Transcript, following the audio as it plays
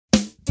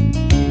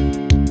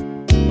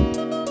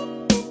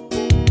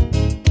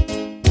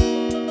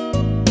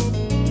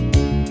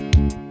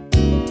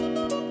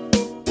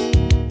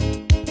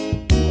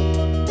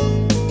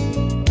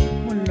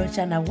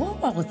motšana wo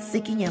wa go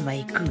tsekinya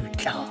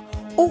maikutlo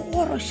o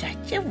goroša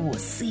tše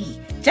bose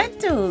tša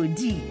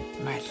todi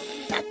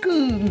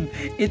mahlakong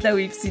e tla o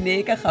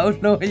ipsine ka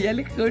kgaolo ya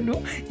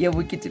lekgono ya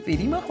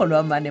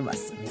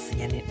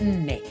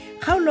bo2,4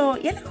 kgaolo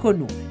ya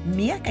lekgono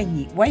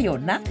mmeakanyi wa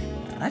yona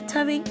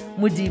Rathabeng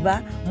Modiba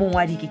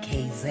mongwadi ke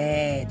KZ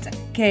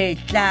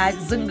Ketla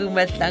Zungu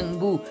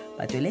Mahlangu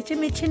ba tsweletše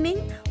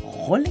metšhineng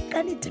go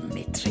lekane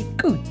Dimitri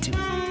Kudu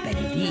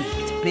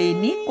Benedict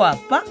Beni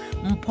Kwapa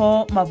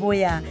Mpho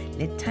Maboya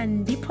le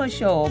Thandi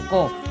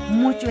Phošoko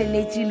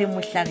motsweletši le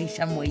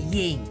mohlagiša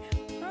moyeng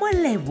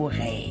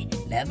Moleboge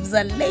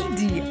Lebza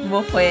Lady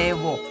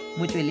Mokgwebo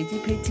motsweletši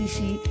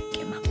phetiši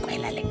ke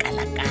Makwela le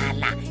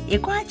Kalakala e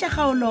kwa tša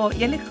kgaolo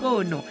ya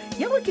lekgono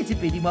ya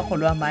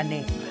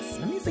bo2,4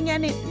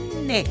 senyane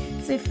 4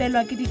 se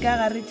felwa ke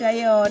dikagare tša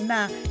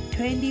yona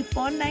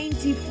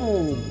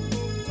 2494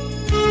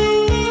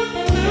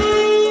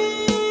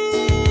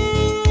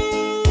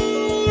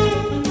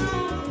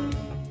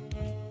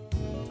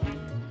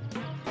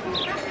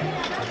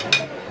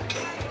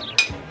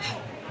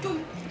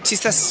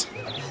 Sisters,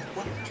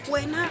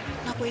 wena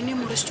nako ene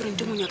mo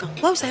restaurant mo nyaka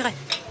wa o sa gae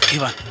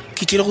Eba,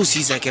 ke tlile go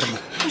sisa ke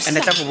rena. Ene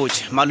tla go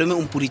botse, malome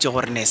o mpuditse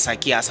gore nesa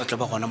ke a sa tlo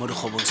ba gona mo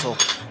digobong so.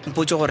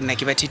 Mpotse gore na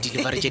ke ba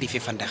thedile ba re tše di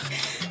fefandaga.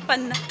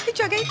 Banna, e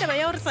tswa ka itaba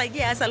ya gore sa ke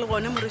a sa le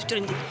gona mo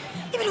restaurant.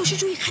 E bile o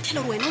shitse o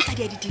ikgathela gore wena o tla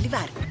di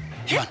delivery.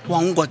 Eba, wa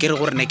ngwa ke re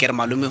gore ne ke re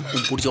malome o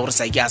mpuditse gore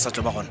sa ke a sa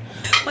tlo ba gona.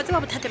 Wa tseba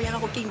bothata ba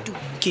gago ke eng?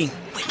 Keng?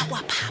 Wena wa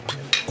papa.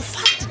 O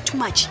fast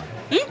too much.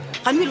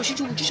 Ga nwe lo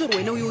shitse o ditse gore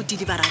wena o yo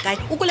delivery kae?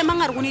 O kole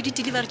mangare go ne di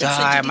delivery tsa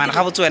sentse. Ai man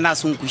ga botse wena a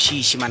se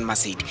nkwishishi man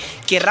Masedi.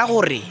 Ke ra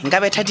gore nka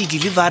betha di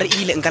delivery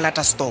ile nka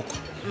lata stock.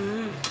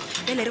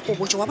 Bele re go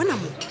botse wa bona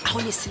mo a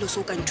go ne selo se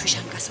o ka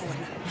nthušang ka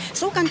sona.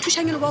 Se o ka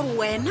nthušang le gore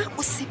wena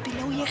o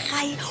sepele o ye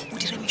gae o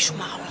dire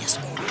mešomo gago ya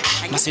sekolo.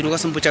 Masedi o ka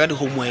sempotsa ka di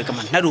homework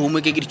man. Na di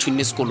homework ke di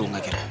tshwinne sekolong a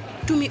kere.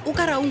 Tumi o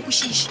ka ra o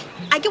nkwishishi.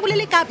 A ke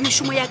bolele ka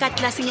mešomo ya ka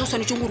classeng e o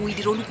swanetšeng gore o e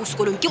dire o le ko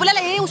sekolong. Ke bolela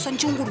e o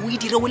swanetšeng gore o e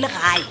dire o le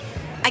gae.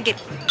 A ke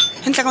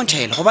Entla ka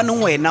ntšhaela go baneng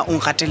wena o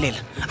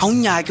ngatelela ga o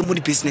nyake mo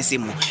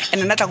di-businesseng mo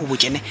ene nna tla go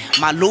botsene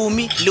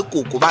malome le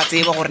koko ba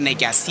tseba gore ne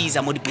ke a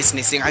seiza mo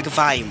di-businesseng a ke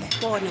fae mo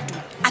bona tu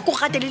a ko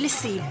gatelele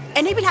selo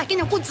ene ebile ga ke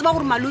nyako o tseba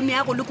gore malome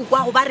ya go le koko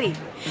a go ba rena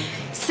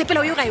sepela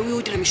o yo gae o yo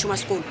dira mešomo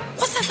sekolo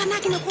go sasana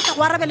ke nyako o tla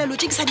go arabela lo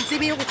tse ke sa di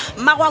tsebego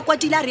mmago a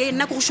kwatile a re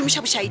nna ke go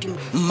šomiša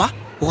bošaedimo mma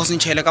o go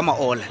sentšhaele ka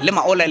maola le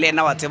maola le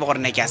ena wa tseba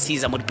gore ne ke a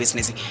seiza mo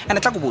di-businesseng ene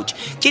tla go botse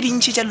tše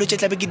dintšhi tša dilo tše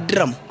tlabe ke di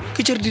diramo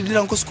ke tše re di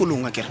dirang ko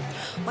sekolong a kere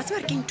wa tseba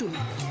re ke ntumi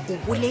o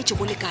boletse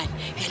go lekane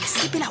bjale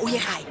sepela o ye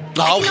gae a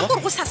ke nyako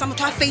gore go sasa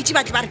motho a feitše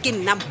batle ba re ke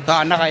nnamo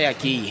gana ga ya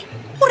ke ye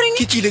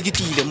ke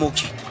tlile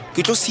moke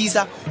ke tlo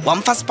seiza wa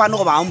mfa sepane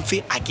goba a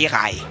mfe a ke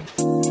gae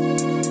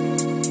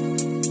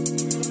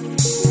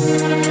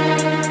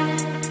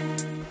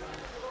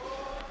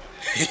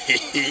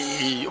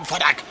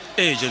Fadak.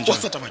 Jenja.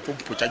 What's that about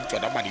pompo tja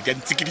tswana mane di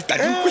ntse ke di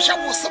tadi go sha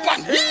mo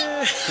sepane. A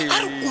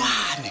re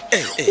kwane.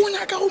 O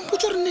nya ka go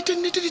mpotsa re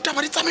nete di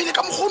taba di tsamaile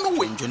ka mogono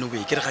we. Njone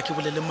we ke re ga ke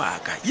bolele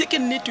maaka. Ye ke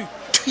nnete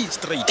twi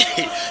straight.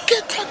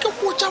 Ke tla ke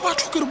botsa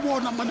batho ke re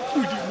bona mane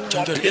pudi mo.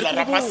 Jenja Phela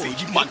ra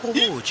Masedi man. Go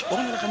botse. Wa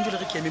bona le ganjole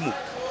re ke eme mo.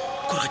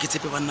 Go re ga ke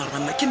tsepe banna re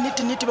banna ke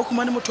nnete ba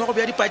khumane motho wa go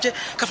bya dipatše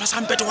ka fa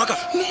sa mpeto wa ka.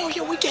 No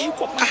ye we ke a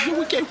ikopana ye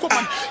we ke a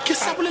ikopana. Ke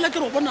sa bolela ke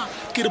re bona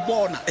ke re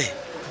bona.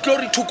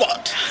 Glory to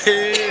God.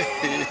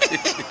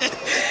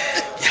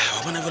 Ya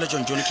wa bona vela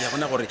John ke ya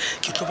bona gore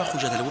ke tlo ba go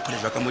jana le bophelo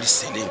jwa ka mo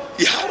diseleng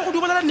Ya go di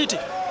bolela nnete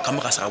ka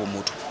mo ga sa go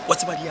motho wa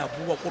tseba di a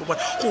bua gore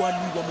bona go a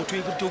luwa motho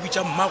e go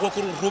bitsa mmago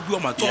gore o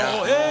robiwa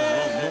matsogo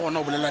mo bona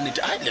o bolela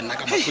nnete a le nna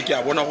ka matlo ke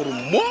a bona gore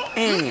mo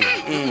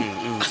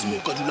a se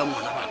mo ka dula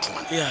ngwana batho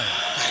man. ya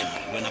Ai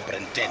wena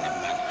Brenten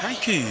man. ha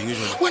ke eng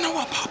jona Wena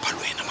wa phapa le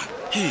wena man.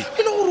 E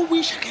le gore o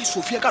isha ka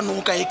Sofia ka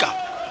noka e ka.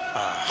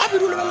 Ha be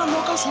dilo bana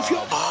noka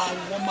Sofia.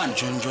 Wa man.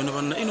 John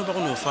banna eno ba go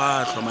no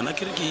fatlhwa mana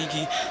ke re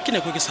ke ne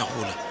go ke sa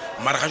gola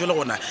mara ga jole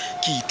gona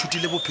ke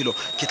ithutile bophelo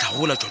ke tla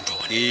gola John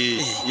E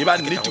ba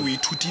nnete o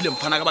ithutile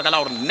mfana ka baka la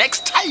gore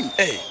next time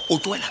o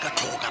tloela ka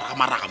tlhoka ra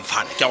maraga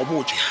mfana ke a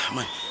go botsa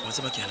man wa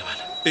tseba ke a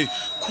lebala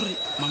kore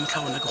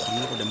mamotla gona ke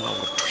kgonne go lemoga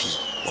gore thwi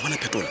wa bona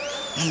Phetola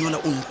monyola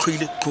o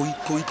ntlhoile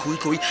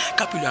tloi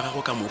ka pelo ya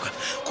gago ka moka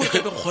ko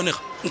ke go kgonega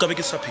nka be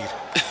ke sa phela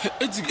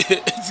etsi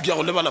ke ya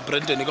go lebala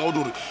Brandon ka go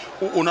dore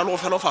o na le go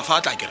fela o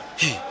fafatla kere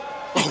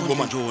wa go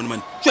boma John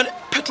man jale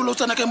Phetola o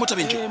tsena ka mo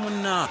tabeng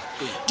monna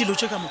dilo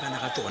tše ka mokana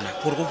ga tona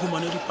gore go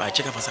humane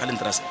dipatše ka fasa ga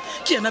lenterase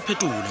ke yena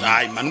Phetola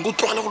ai man go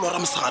tlogale go lora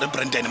mosagare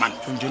Brandon man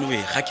John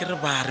we ga ke re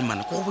ba re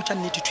man go go botsa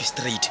nnete to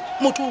straight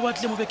motho o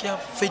batle mo be ke ya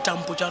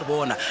fetampo tša re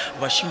bona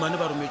bashimane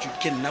ba rometswe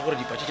ke nna gore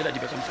dipatše tšela di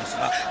be ka mfasa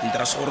ga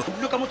lenterase gore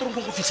dilo ka motorong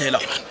go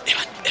fitlhela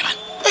evan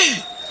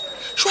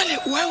jale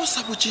wa o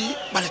sa botse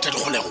ba leta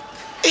digolego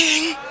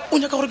eng o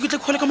nyaka gore ke tle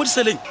kgole ka mo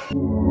diseleng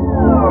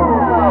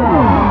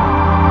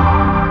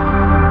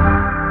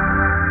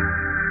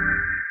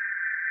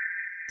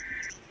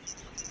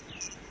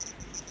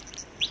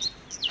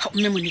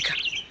mme Monica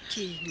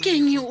ke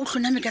eng o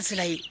tlhoname ka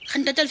tsela e ga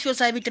ntate Alfio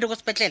sa betere go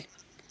sepetlele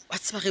wa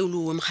tseba ge o le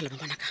o mogala ba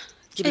bonaka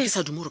ke be ke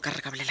sa dumo re ka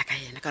re ka bolela ka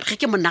yena ka re ge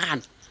ke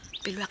monagana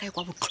pelo ya ka e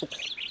kwa botlhoko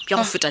bja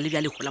go feta le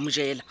bja legola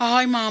mojela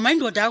hayi mama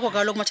indoda yakho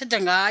kaloku mathetha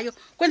ngayo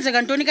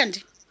kwenzeka ntoni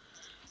kanti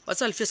wa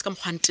tsa lefese ka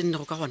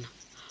mokgwantennego ka gona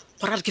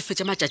gore a re ke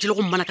fetse matšatši le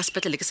go mmona ka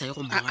sepetlele ke sa ye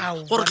go mmona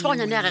gore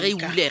tlhogonyane ya gage e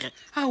bulege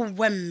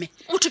aowa mme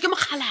motho ke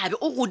mokgalabe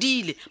o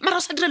godile mara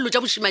o sa direlelo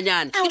tša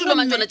bošimanyana ke dilo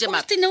mantsona tše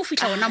mane o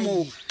fitlha ona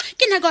moo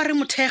ke naka gore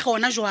mothega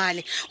ona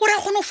jwale o re a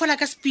kgone go fola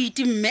ka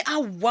sepiti mme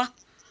aowa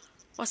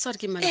wa sa re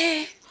ke mane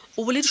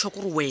o boledišwa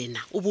kore wena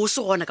o bo o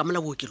se gona ka mola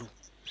bookelong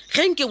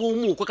ge nke bo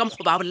moko ka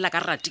mokgo ba bolela ka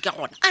rati ka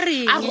gona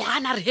a go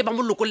gana re he ba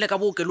molokolle ka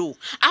bookelong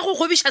a go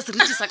gobiša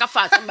seriti sa ka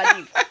fatshe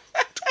mmaleng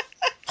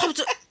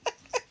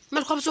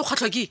malekgwabotse o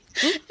kgatlhwa ke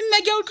nna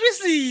ke a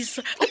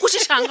utlwisisa o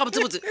kwešišang ga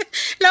botsebotse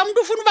la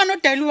mntu ufuna uba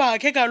nodali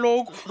wakhe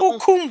kaloku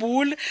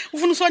ukhumbule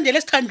ufuna usondele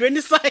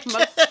esithandweni sakhe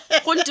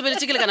go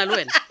ntebeletse ke lekana le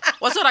wena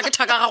wa tsora ke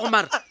thaka gago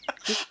mara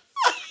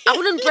a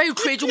go le ntwa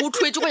itlhwetse mo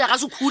tlhwetse go ya ga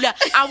sekhula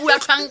a boa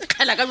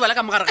tlhwankgela ka jwala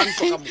ka mogare ga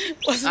ntlo ka mo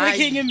o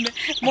sebakeng mme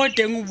mo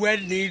teng o bua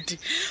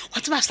nnete wa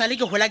tseba sale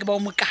ke gola ke ba o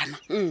mokana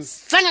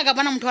tsanga ka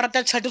bona motho wa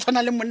rata tšhate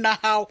tshwana le monna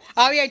gago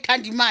a o ya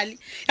ithanda imali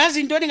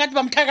yazi ntoni ngathi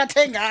ba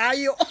mthakathe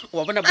ngayo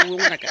wa bona boe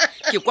ngwanaka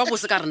ke kwa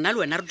bose ka re nna le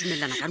wena re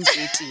dumelelana ka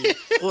ntlo e teng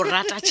go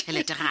rata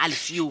tšhelete ga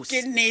alfios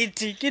ke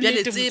nnete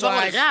tseba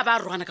gore ge a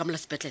ba rogana ka mola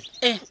sepetlele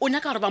o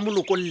nyaka gore ba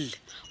molokolle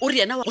o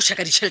re yena wa go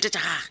shaka ditšhelete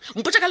tša gage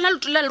mpotsa ka lena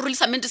letolo la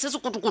lerolesamente se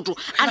sekotokoto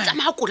a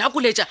ntama a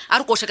kola-koletša a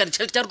re ko shaka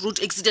ditšhelete tša road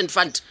accident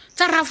fund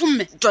tsa rafu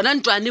mme tsona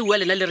ntwane ua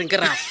lena le reng ke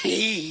rafu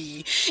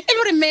e le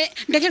gore mme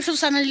ndake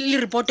fesosana le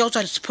reporto ya go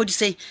tswa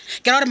sephodiseng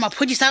ke ra gore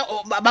maphodisa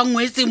ba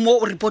ngwetse mo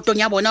reportong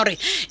ya bona gore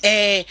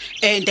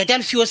ntate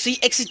alfios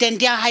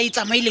accident ya ga e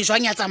tsamaile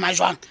jwang ya tsamaya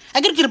jwang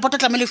a kere ke reporto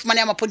tlamele e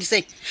fumane ya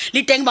maphodiseng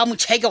le teng ba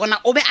motšheke gona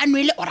o be a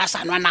nwele o ra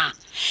sa nwa na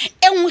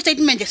e nngwe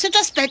statement se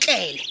tswa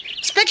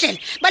sepetlele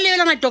ba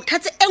lebelana doctor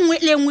tse e nngwe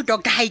le nngwe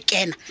doctor ga e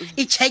kena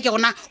e check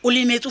gona o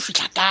lemetse o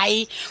fitlha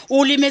kae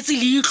o lemetse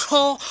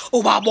leitlho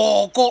o ba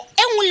boko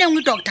e nngwe le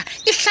nngwe doctor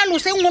e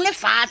hlalose e nngwe le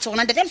fatshe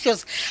gona ntate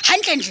alfios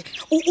hantle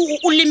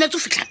o lemetse o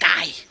fitlha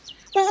kae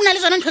o na le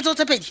tsona ntho tseo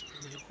tse pedi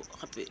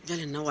gape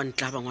jale nna wa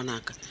ntlaba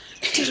ngwanaka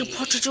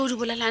di-report tseo di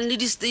bolelang le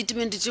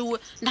di-statement tseo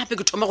nape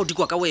ke thoma go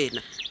dikwa ka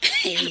wena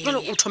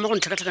o thoma go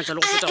ntlhakatlhakantša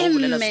le go feta go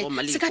bolela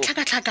se ka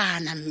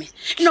tlhakatlhakana mme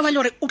no ba le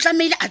gore o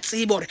tlameile a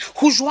tsebe gore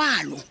go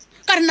jwalo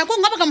ka re nako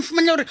ngwe ba ka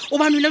mofumanela gore o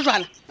banwile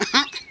jwala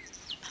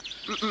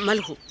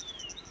malego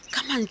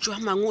ka mantso a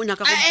mangwe o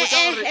nyaka go mpotsa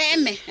gore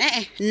eme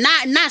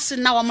na se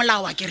nna wa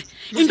molao wa kere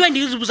into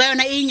ndi re buza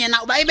yona e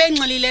nyena ba e be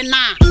nxolile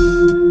na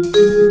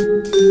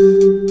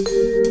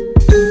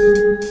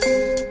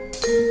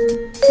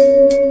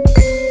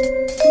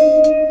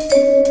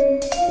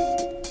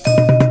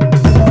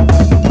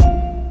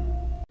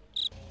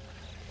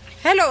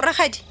hello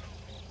ragadi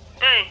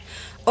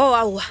o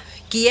aowa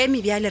ke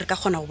eme bjale re ka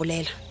kgona go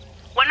bolela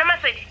wena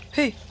Masedi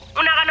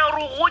o nagana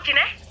gore o gotse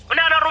ne o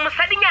nagana gore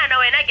mosadinyana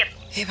wena kere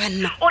e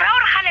banna o ra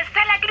gore gale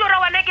sela ke dira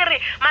wena kere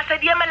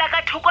Masedi ya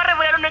malaka thoko re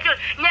bolela nne tšeo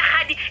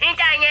nyagadi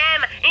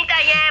intanyema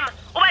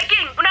o ba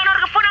keng o nagana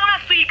gore ke fona ga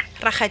maswika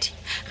ragadi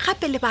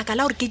gape lebaka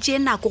la gore ke tšee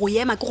nako go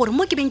ema ke gore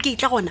mo ke beng ke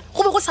itla gona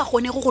go be go sa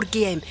kgonege gore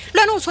ke eme le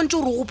wena o tshwanetse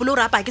gore o gopole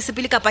gore apa ke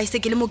sepele ka paise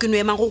ke le mo ke no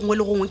emang go gongwe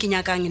le gongwe ke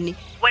nyakang nne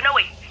wena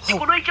we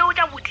dikoloi tšeo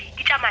tša boti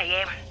ke tša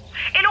maemo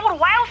e le gore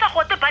why o sa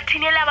gote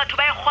bathinela batho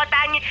ba e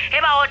gotang e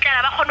ba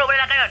otlela ba kgone go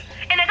bolela ka yona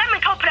ene ka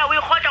metlha o phela o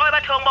e gotla go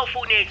batho bangwe ba o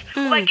founetse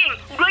o ba keng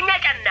o dio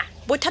nyatša nna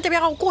bothata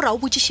bja gago ke gore a o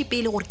botšiše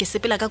pele gore ke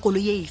sepela ka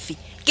koloi e efe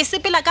ke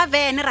sepela ka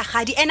vene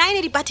ragadi ene a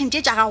ene di-button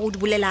tše tša gago di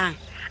bolelang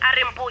a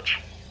re mpotse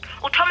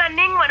o thoma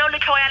neng wena o le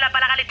tlhogo ya lapa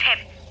la ga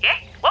Lethebe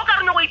o ka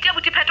rone go itea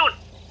boti Phetola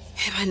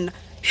e banna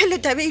e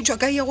Lethebe e tswa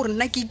ka ye gore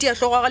nna ke itea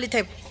tlhogo ga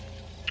Lethebe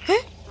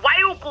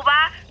why o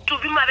koba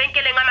Tumi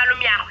mabenkeleng a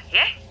malome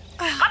yagwe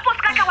gape o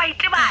se ka tla wa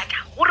itebatša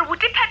gore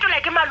boti Phetola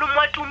ke malome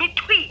wa Tumi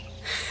twi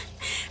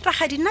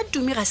ragadi nna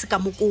Tumi ga se ka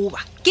mokoba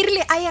ke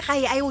rile a ye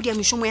gae a ye o dia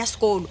mešomo ya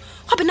sekolo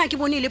gape nna ke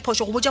bone e le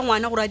phošo go botša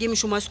ngwana gore a die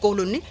mešomo ya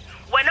sekolo nne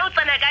wena o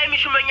tsena kae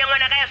mešomong ya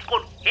ngwana ka ya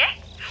sekolo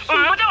o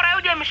mmotsa gore a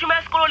o dia mešomo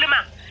ya sekolo le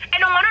mang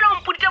ene ngwana le o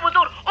mpoditse botse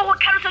gore o go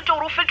tlhalosetse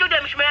gore o fetse o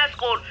dia mešomo ya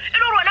sekolo e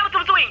le gore wena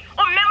botsebotse weng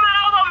o mmemo wa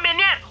gago ba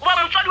ommenere o ba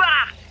motswadi wa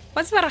gage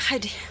wa tseba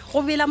ragadi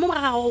go bela mo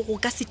morago go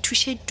ka se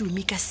thuše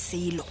Tumi ka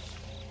selo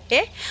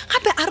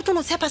gape a re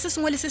tlono tshepa se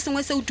sengwe le se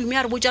sengwe se o Tumi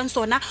a re botjang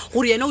sona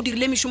gore yena o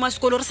dirile mešomo ya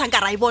sekolo re sanka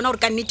ra e bona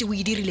gore ka nnete o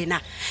e dirile na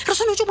re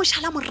tshwanetse mo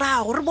šala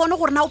morago re bone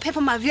gore na o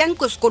phepa mabjang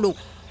ko sekolong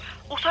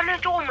o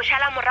tshwanetse go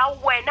mošala morago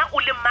wena o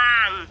le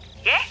mang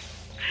e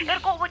re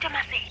ko go botša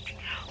Masedi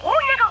go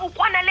nyaka go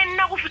kwana le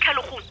nna go fitlha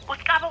legong o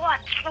se ka ba wa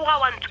tsoga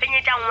wa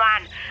ntshwenyetša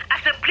ngwana a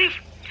se please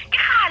ke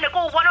gale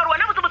ko o bona gore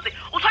wena botsebotse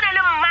o tshwana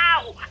le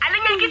mmago a le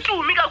nyake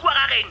Tumi ka kua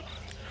gageno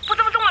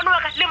botsebotse ngwana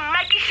wa ka le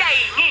mmakiša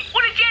eng o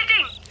le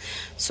tšeetseng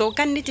so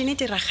ka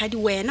nnete ragadi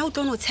wena o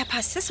tlono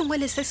tshepa se sengwe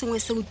le se sengwe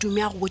se o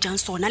Tumi a go botjang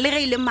sona le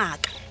ge e le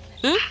maaka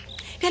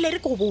bjale re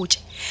ke go botse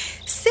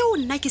seo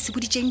nna ke se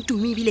boditšeng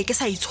Tumi ebile ke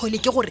sa itshole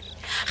ke gore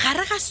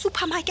gare ga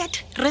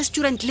supermarket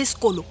restaurant le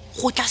sekolo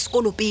go tla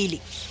sekolo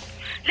pele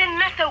le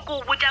nna seo ko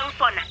o botsang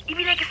sona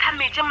ebile ke sa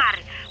metse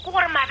mare ke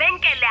gore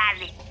mabenkele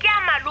ale ke a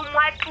malomo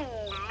a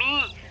Tumi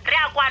re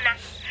a kwana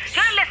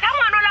jalo le sa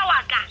ngwanola wa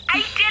ka a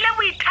itele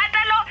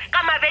boithatelo ka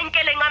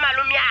mabenkeleng a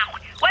malome yagwe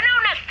wena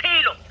o na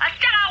selo a se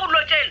tša ga go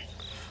lotšele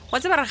wa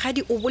tseba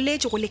Rakgadi o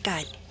boletse go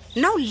lekane.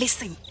 Now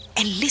listen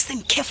and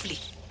listen carefully.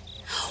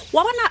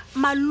 Wa bona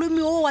malome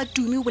o wa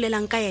Tumi o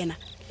bolelang ka yena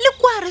le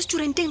kwa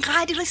restauranteng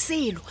ga a dire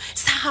selo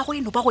sa gagwe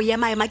eno ba go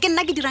ema ke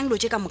nna ke dirang lo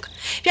tše ka moka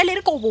bjale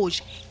re ko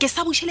boje ke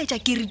sa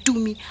bušeletša ke re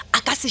Tumi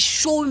a ka se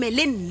shome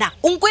le nna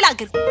o nkwela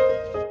ke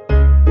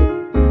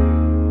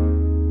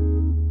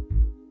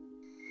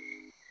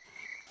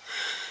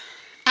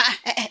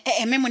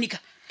mme Monica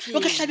o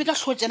ke hlabe ka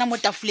tlho tsena mo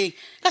tafoleng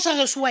ka sa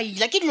ge se wa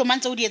ila ke dilo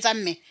mantse o di etsa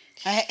mme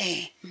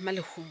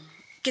Mmalego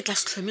ke tla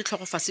se tlhome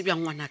tlhogo fase bja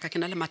ngwanaka ke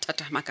na le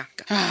mathata a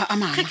makaka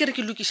mama ga ke re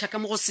ke lokiša ka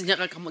mo go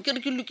senyega ka mo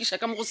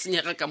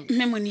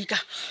mme Monica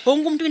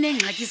wonke umuntu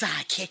unengxaki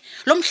zakhe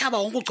lo mhlaba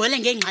wonke ugcwele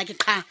ngengxaki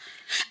qha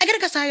a ke re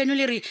ka sa yeno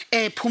le re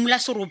phumula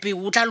serope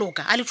o tla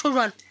loka a le tsho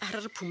jwalo a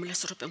re phumula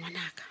serope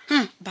ngwanaka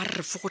ba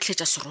re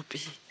fogotletša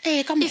seropeng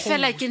ka e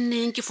fela ke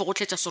nneng ke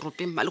fogotletša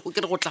seropeng Mmalego ke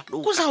re go tla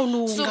loka go sa o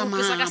loka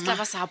serope sa ka se tla mama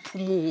ba sa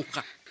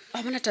phumoga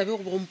a bona tabe go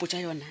bo gompotša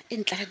yona e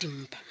ntlela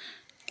dimpa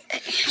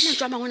ka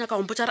mantswe a mangwe nyaka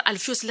gompotša re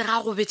Alfios le ga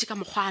go betse ka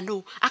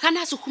mokgwanoo a ka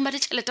na a se humane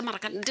tšhelete mara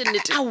ka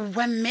nnete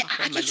aowa mme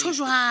a ke tsho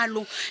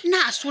jwalo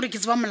nna a se gore ke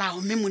tseba molao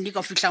mme Monica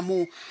o fitlha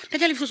moo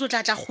tata Alfios o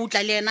tla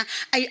gutla le ena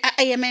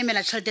a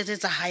emaemela tšhelete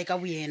tse tsa gae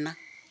ka boyena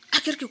a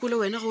ke re ke kole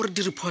wena gore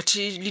di-report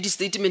le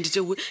di-statement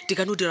tšeo di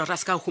ka no dira ra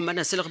se ka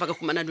humana sele go ba ka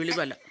humana no le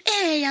bala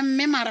ya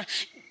mme mara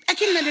a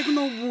ke nna le ke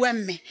no bua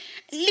mme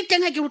le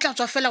teng a ke o tla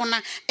tswa fela gona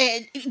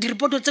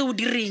diripoto tseo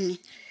di reng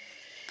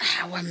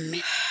awa mme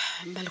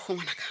Mmalego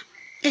ngwanaka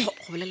go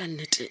bolela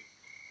nnete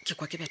ke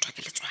kwa ke bethwa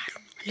ke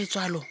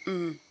letswalo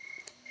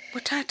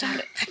bothata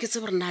ga ke tse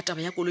gore nna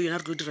taba ya kolo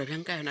yona re tlo dira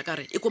bjang ka yona ka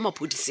re e ko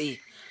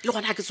maphodiseng le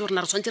gona ga ke tse gore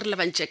na re tshwanetse re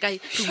lebantšhe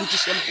kae re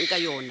bokiše mang ka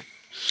yona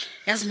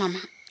yazi mama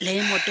le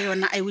moto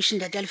yona I wish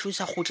that Alfios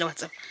a gotle wa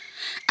tseba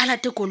a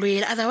late koloi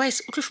ele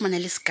otherwise o tlo fumana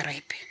le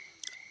scrap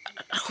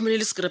a khomele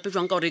le scrap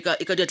jwang ka gore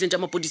e ka diatleng tša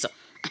maphodisa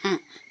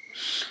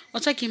o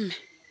tsa ke mme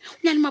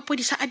o na le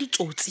maphodisa a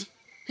ditsotsi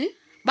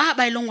ba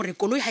e leng gore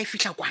koloi ha e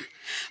fihla kwana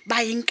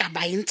ba enka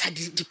ba entsha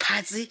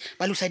diphatsi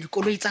ba losa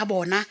dikoloi tsa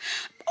bona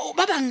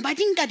ba bang ba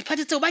dinka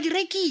diphatsi tseo ba di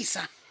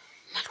rekisa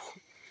Mmalego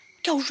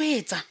ke a o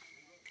jwetsa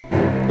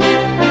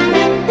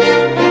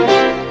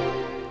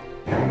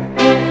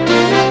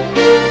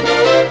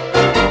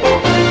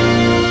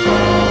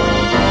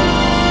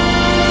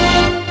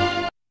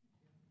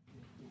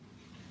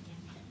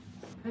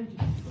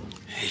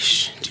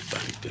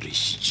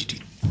dipampirišitše di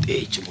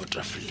tetse mo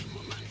trafeleng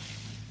mo mane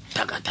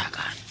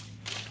thakathakane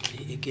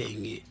e ke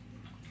eng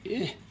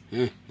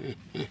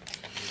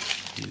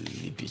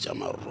dilipi tša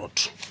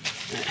marotho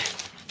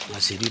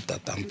Masedi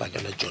tatampa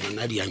ka le tšona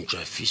na di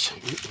antšwa fiša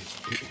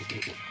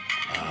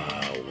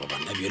wa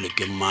bana bjale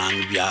ke mang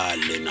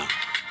bjale na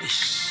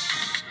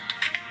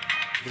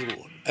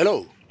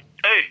hello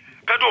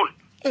Phetola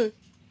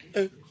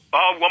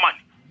wa mane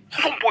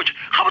sompotse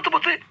ga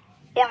botsebotse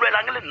o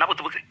lwelang le nna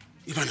botsebotse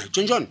ibana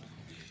John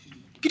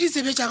ke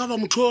ditsebe tša ka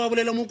ba motho wa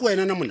bolela mo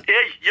kwena na mona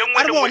ye nngwe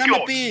a re le bona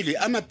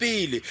motho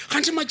mapele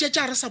gantse matšatša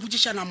a re sa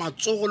botsišana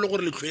matsogo le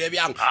gore le tlhoya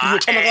bjang ke mo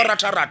thoma go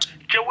ratharata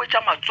tšeo tša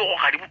matsogo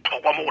ga di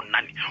botlhokwa mo go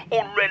nnane o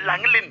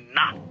lwelang le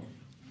nna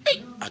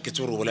a ke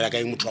tse gore o bolela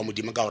ka eng motho wa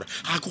modimo ka gore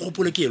ga ke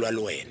gopole ke elwa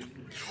le wena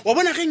wa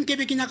bona ge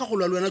nkebe ke nyaka go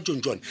lwa le wena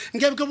John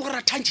nkebe ke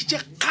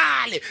bogorathantšhitše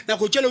kgale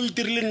nako tšele o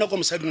itirile nna ko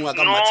mosading wa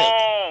ka matsheko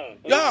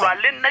o lwa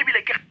le nna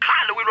ebile ke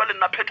kgale o elwa le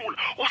nna Phetola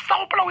o sa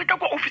gopola o eta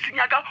kwa ofising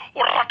yaka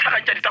o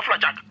rathagantša ditafola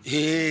tšaka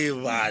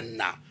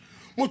bana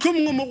motho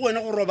mongwe mo go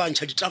wena go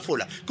robantšha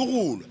ditafola ke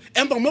golwa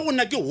empa mo go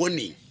nna ke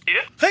warning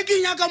ge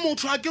ke nyaka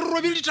motho a ke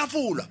robile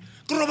ditafola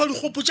ke roba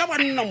dikgopo tša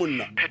banna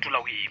monna Phetola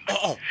o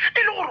ima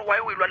e le gore wa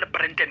o elwa le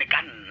Brandon ka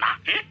nna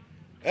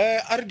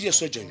a re die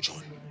so John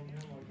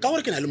ka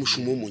gore ke na le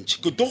mošomo o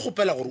montši ke to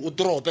gopela gore o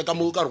drope ka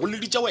moo ka re go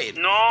leditša wena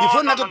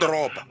before nna ke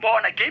dropa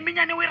bona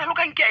gamenyane o e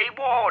ralokan ke a e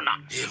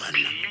bona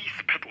please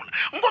Phetola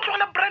nko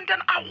tlogele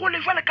Brandon a gole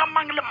jwale ka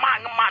mang le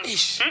mang man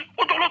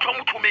o tlogele o tlhoa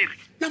motlhomeri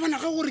na bona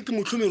ga gore ke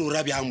motlhomeri o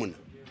ra bjang mona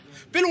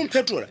pele o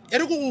Phetola e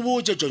re ko go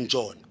botse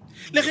John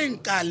le ge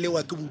nka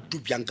lewa ke botu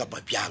bjang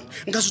kapa bjang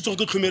nka se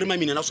tsoge ke tlhomere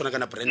mamina na sona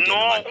kana Brandon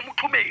man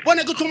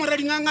bona ke tlhomora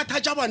dingangatha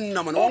tša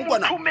banna mana wa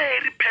nkwana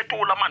motlhomeri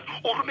Phetola man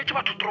o rometse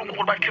batho trongo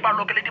gore ba tle ba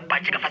lokele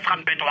dibatše ka fase ga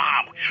mpete wa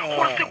gagwe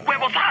gore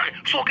sekwebo sa gage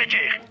se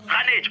oketsege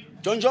ganetše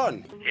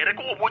John e re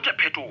ke go botse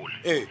Phetola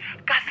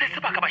ka se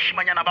sebaka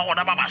bašimanyana ba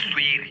gona ba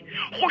baswere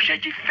go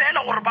šetše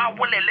fela gore ba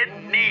bolele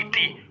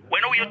nnete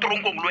wena o ye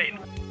tronkong le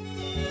wena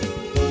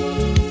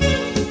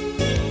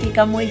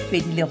ka mo e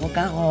fedilego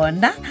ka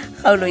gona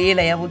kgaolo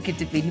yela ya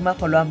bo2,4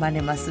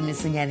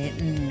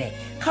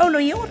 kgaolo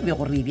ye gore be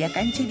gore e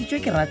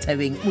bjakantšheditšwe ke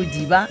Rathabeng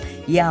Modiba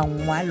ya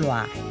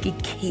ngwalwa ke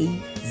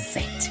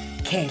KZ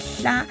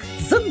Kehla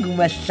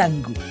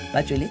Zungumahlangu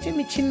ba tšweletše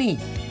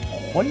metšhineng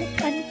go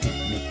lekane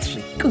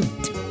Dimitri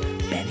Kudu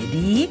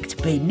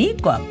benedict beny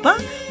kopa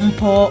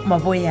mpho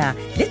maboya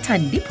le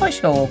thandi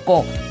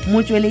phošoko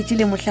motsweletši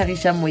le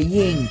mohlagiša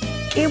moyeng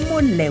ke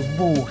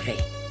moleboge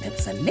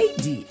Lebsa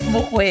Lady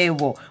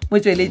Mokgwebo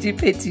motsweletši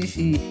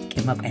phetiši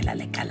ke Makwela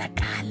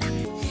Lekalakala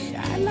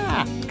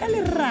šala ka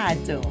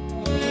lerato